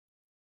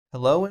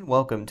Hello and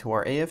welcome to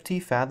our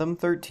AFT Fathom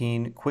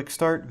 13 Quick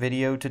Start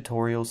video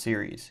tutorial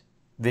series,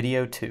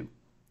 Video 2.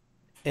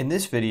 In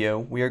this video,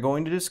 we are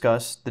going to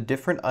discuss the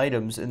different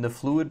items in the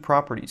Fluid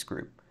Properties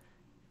group.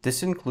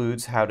 This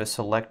includes how to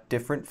select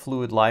different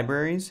fluid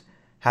libraries,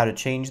 how to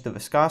change the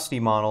viscosity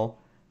model,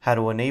 how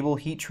to enable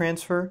heat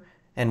transfer,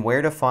 and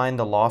where to find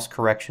the loss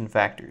correction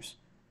factors.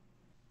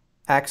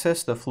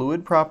 Access the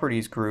Fluid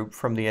Properties group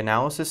from the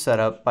Analysis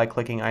Setup by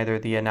clicking either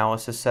the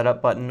Analysis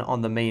Setup button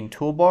on the main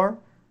toolbar,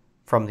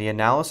 from the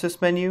Analysis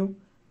menu,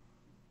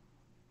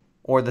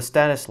 or the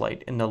status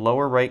light in the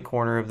lower right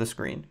corner of the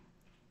screen.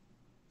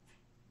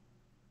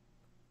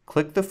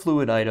 Click the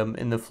fluid item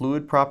in the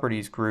Fluid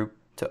Properties group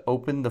to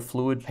open the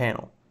Fluid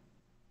panel.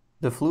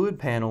 The Fluid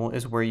panel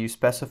is where you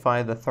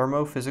specify the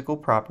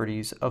thermophysical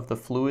properties of the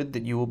fluid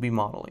that you will be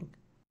modeling.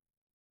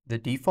 The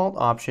default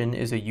option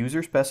is a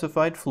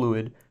user-specified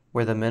fluid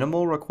where the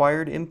minimal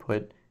required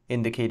input,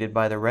 indicated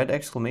by the red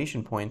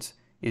exclamation points,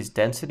 is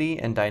density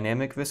and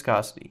dynamic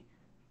viscosity.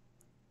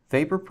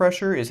 Vapor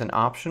pressure is an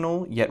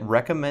optional yet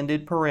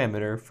recommended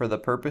parameter for the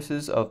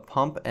purposes of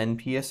pump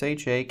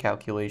NPSHA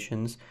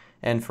calculations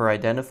and for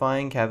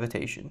identifying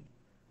cavitation.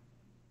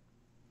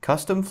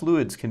 Custom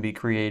fluids can be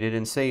created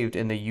and saved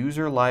in the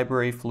User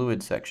Library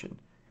Fluid section.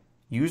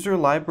 User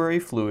Library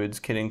Fluids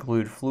can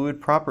include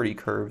fluid property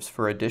curves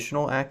for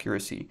additional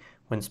accuracy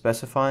when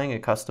specifying a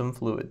custom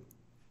fluid.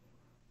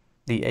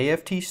 The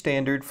AFT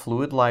Standard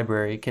Fluid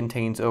Library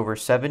contains over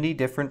 70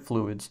 different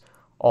fluids,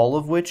 all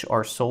of which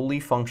are solely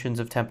functions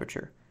of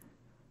temperature.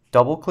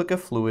 Double-click a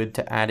fluid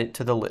to add it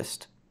to the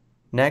list.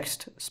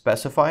 Next,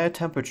 specify a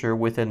temperature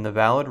within the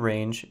valid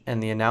range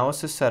and the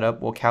Analysis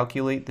Setup will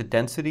calculate the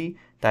density,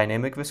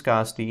 dynamic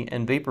viscosity,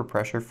 and vapor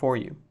pressure for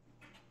you.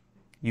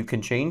 You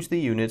can change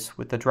the units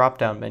with the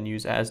drop-down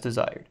menus as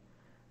desired.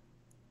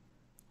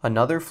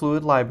 Another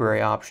fluid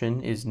library option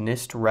is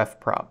NIST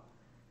RefProp.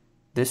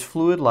 This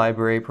fluid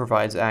library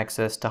provides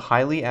access to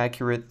highly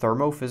accurate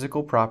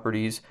thermophysical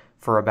properties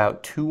for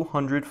about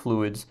 200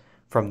 fluids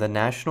from the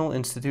National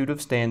Institute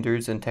of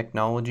Standards and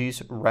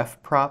Technology's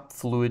RefProp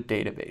fluid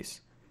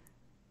database.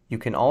 You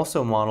can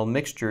also model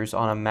mixtures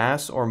on a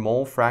mass or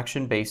mole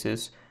fraction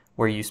basis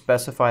where you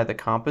specify the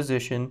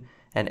composition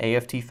and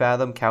AFT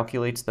Fathom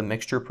calculates the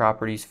mixture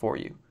properties for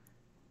you.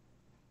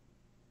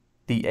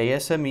 The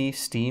ASME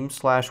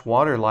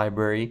Steam/Water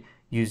library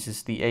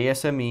uses the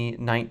ASME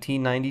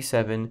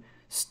 1997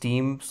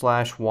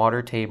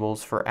 Steam/Water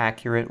tables for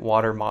accurate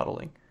water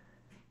modeling.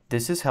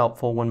 This is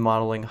helpful when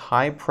modeling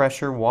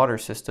high-pressure water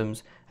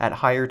systems at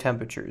higher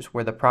temperatures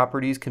where the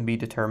properties can be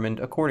determined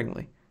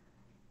accordingly.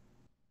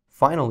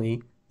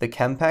 Finally, the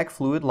ChemPack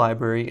Fluid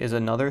Library is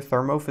another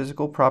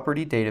thermophysical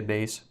property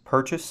database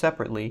purchased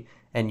separately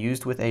and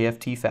used with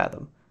AFT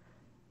Fathom.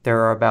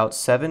 There are about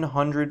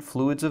 700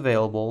 fluids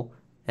available,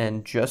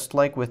 and just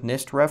like with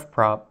NIST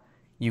RefProp,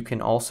 you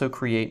can also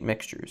create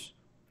mixtures.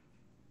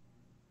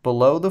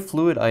 Below the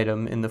fluid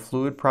item in the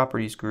Fluid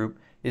Properties group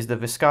is the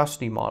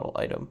Viscosity Model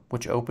item,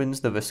 which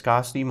opens the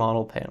Viscosity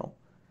Model panel.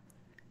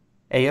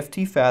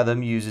 AFT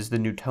Fathom uses the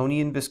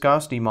Newtonian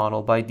viscosity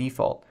model by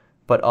default,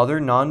 but other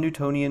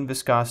non-Newtonian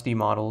viscosity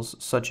models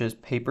such as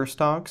Paper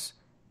Stocks,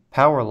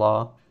 Power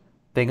Law,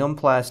 Bingham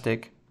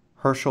Plastic,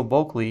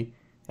 Herschel-Bulkley,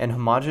 and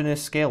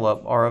Homogeneous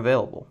Scale-Up are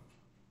available.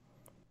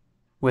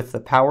 With the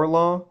Power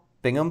Law,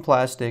 Bingham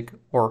Plastic,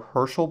 or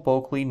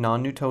Herschel-Bulkley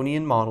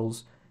non-Newtonian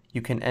models,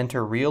 you can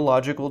enter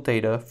rheological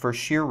data for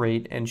shear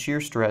rate and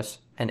shear stress,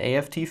 and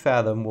AFT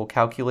Fathom will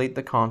calculate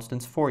the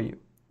constants for you.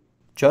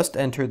 Just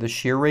enter the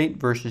shear rate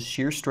versus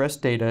shear stress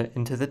data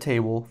into the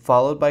table,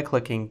 followed by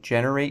clicking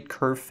Generate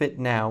Curve Fit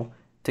Now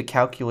to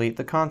calculate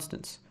the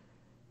constants.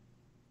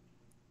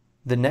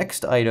 The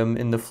next item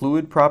in the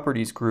Fluid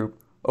Properties group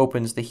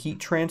opens the Heat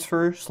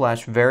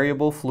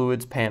Transfer/Variable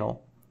Fluids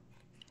panel.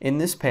 In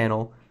this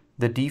panel,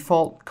 the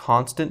default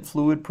Constant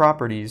Fluid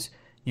Properties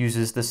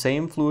uses the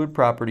same fluid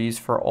properties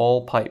for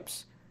all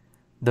pipes.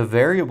 The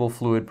Variable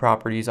Fluid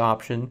Properties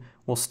option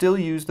will still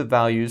use the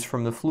values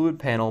from the fluid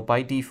panel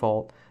by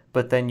default,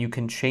 but then you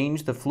can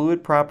change the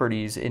fluid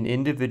properties in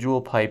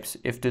individual pipes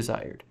if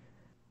desired.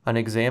 An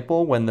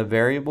example when the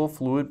Variable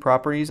Fluid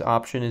Properties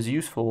option is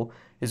useful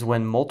is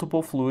when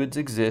multiple fluids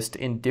exist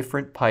in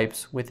different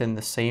pipes within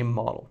the same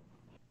model.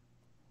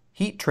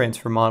 Heat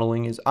transfer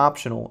modeling is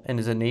optional and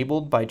is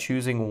enabled by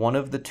choosing one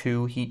of the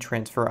two heat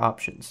transfer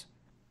options.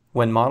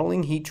 When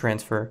modeling heat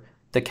transfer,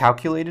 the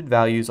calculated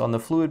values on the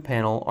fluid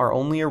panel are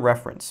only a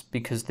reference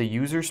because the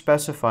user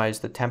specifies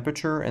the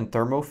temperature and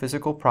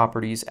thermophysical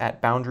properties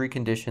at boundary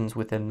conditions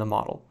within the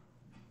model.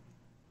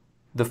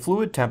 The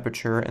fluid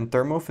temperature and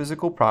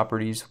thermophysical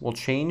properties will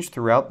change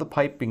throughout the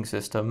piping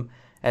system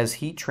as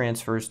heat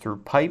transfers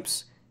through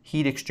pipes,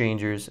 heat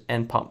exchangers,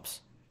 and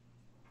pumps.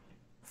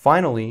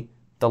 Finally,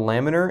 the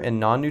Laminar and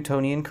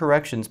Non-Newtonian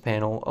Corrections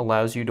panel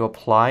allows you to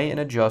apply and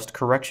adjust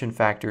correction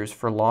factors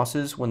for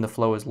losses when the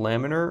flow is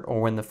laminar or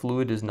when the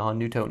fluid is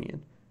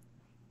non-Newtonian.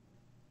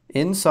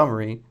 In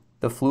summary,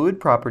 the Fluid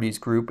Properties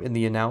group in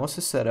the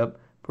Analysis Setup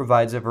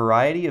provides a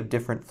variety of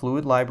different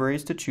fluid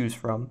libraries to choose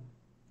from,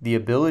 the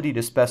ability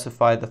to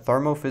specify the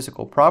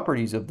thermophysical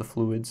properties of the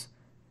fluids,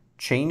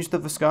 change the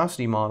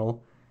viscosity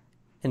model,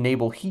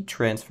 enable heat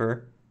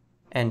transfer,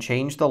 and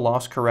change the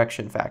loss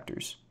correction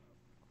factors.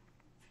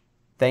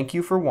 Thank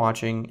you for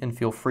watching, and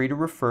feel free to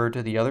refer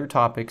to the other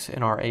topics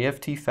in our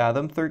AFT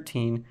Fathom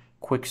 13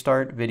 Quick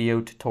Start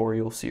video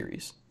tutorial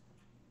series.